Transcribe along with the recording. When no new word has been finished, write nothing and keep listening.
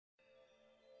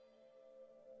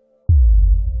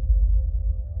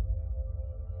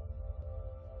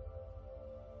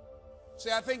See,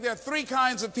 I think there are three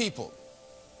kinds of people.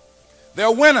 There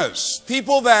are winners,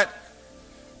 people that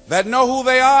know who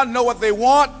they are, know what they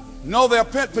want, know their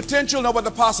potential, know what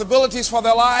the possibilities for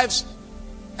their lives,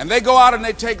 and they go out and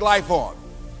they take life on.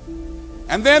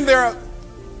 And then there are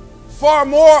far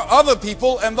more other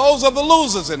people, and those are the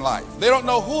losers in life. They don't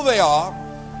know who they are.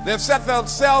 They've set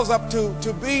themselves up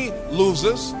to be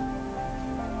losers.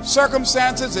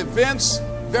 Circumstances, events,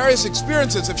 various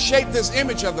experiences have shaped this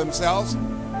image of themselves.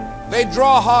 They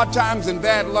draw hard times and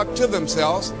bad luck to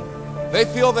themselves. They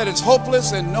feel that it's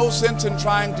hopeless and no sense in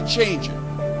trying to change it.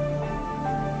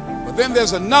 But then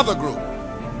there's another group,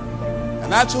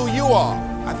 and that's who you are.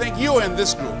 I think you're in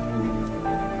this group.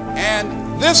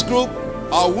 And this group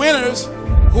are winners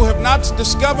who have not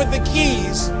discovered the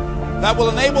keys that will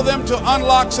enable them to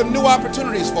unlock some new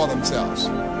opportunities for themselves,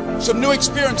 some new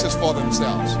experiences for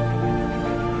themselves.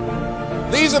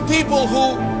 These are people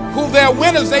who they're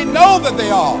winners. They know that they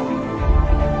are,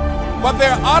 but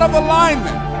they're out of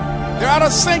alignment. They're out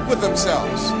of sync with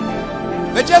themselves.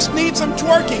 They just need some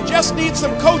twerking, just need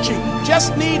some coaching,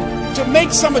 just need to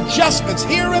make some adjustments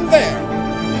here and there.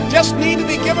 Just need to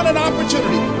be given an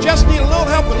opportunity, just need a little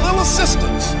help, a little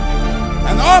assistance.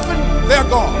 And often they're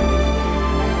gone.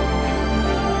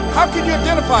 How can you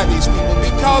identify these people?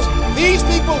 Because these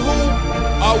people who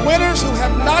are winners, who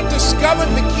have not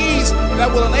discovered the keys that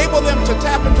will enable them to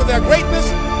tap into their greatness,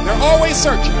 they're always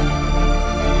searching.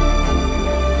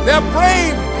 They're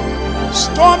brave.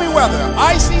 Stormy weather,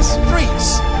 icy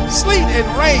streets, sleet and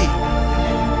rain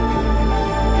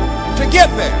to get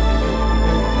there.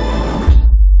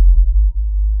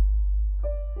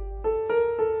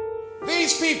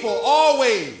 These people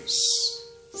always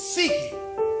seeking,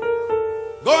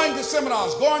 going to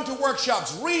seminars, going to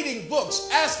workshops, reading books,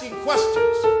 asking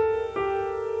questions,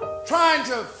 trying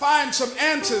to find some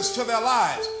answers to their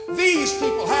lives. These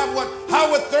people have what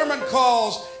Howard Thurman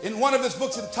calls in one of his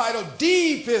books entitled,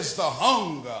 "Deep is the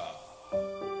Hunger."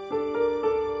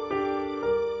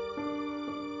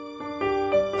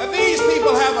 That these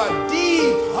people have a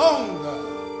deep hunger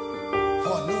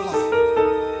for a new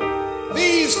life.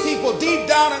 These people, deep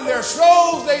down in their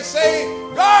souls, they say,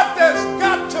 God, there's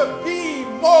got to be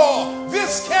more.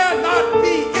 This cannot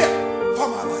be it for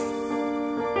my life.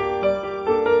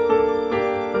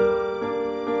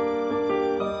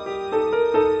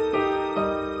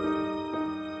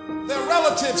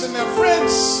 Relatives and their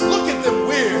friends look at them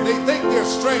weird. They think they're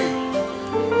strange.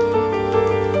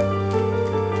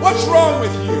 What's wrong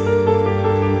with you?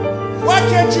 Why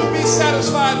can't you be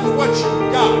satisfied with what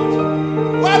you got?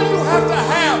 Why do you have to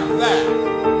have that?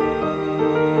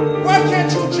 Why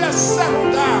can't you just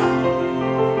settle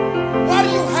down? Why do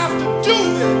you have to do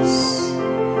this?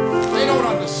 They don't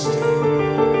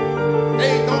understand.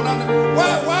 They don't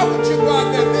understand. Why would you go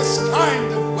out there this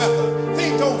kind of weather? They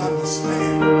don't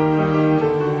understand.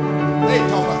 They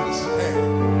don't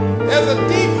understand. There's a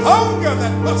deep hunger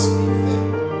that must be filled.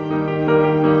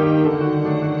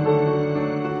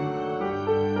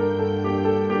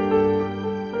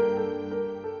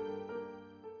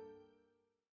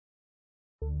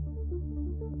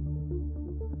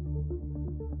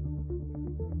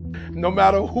 No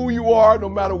matter who you are, no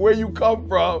matter where you come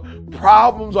from,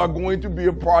 problems are going to be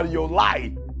a part of your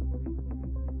life.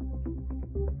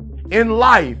 In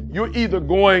life, you're either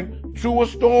going to a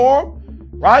storm,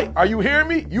 right? Are you hearing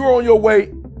me? You're on your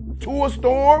way to a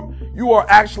storm. You are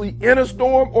actually in a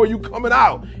storm, or you coming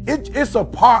out. It's a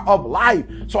part of life.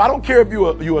 So I don't care if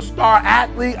you're a star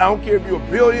athlete. I don't care if you're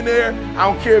a billionaire. I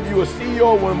don't care if you're a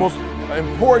CEO of one of the most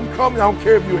important companies. I don't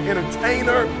care if you're an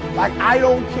entertainer. Like, I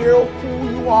don't care who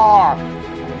you are.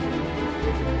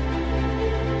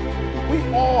 We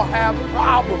all have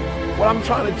problems. What I'm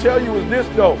trying to tell you is this,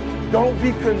 though. Don't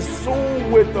be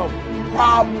consumed with them.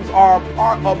 Problems are a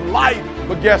part of life,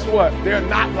 but guess what? They're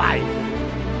not life.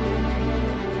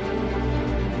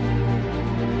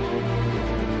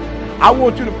 I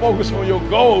want you to focus on your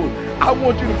goals. I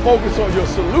want you to focus on your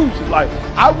solutions. Like,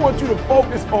 I want you to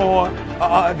focus on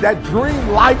that dream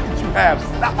life that you have.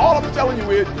 Stop, all I'm telling you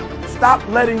is stop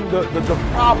letting the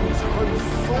problems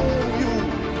consume you.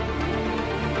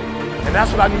 And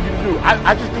that's what I need you to do.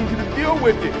 I just need you to deal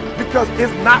with it, because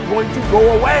it's not going to go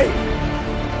away.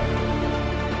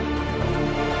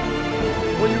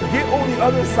 When you get on the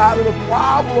other side of the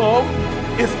problem,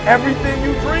 it's everything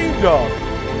you dreamed of.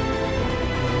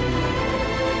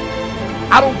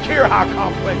 I don't care how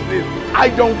complex it is. I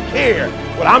don't care.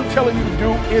 What I'm telling you to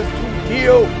do is to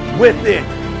deal with it.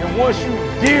 And once you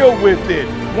deal with it,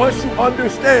 once you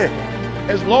understand,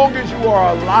 as long as you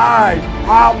are alive,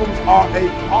 problems are a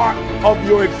part of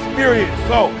your experience.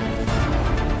 So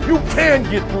You can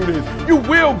get through this. You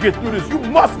will get through this. You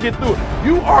must get through it.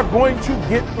 You are going to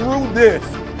get through this.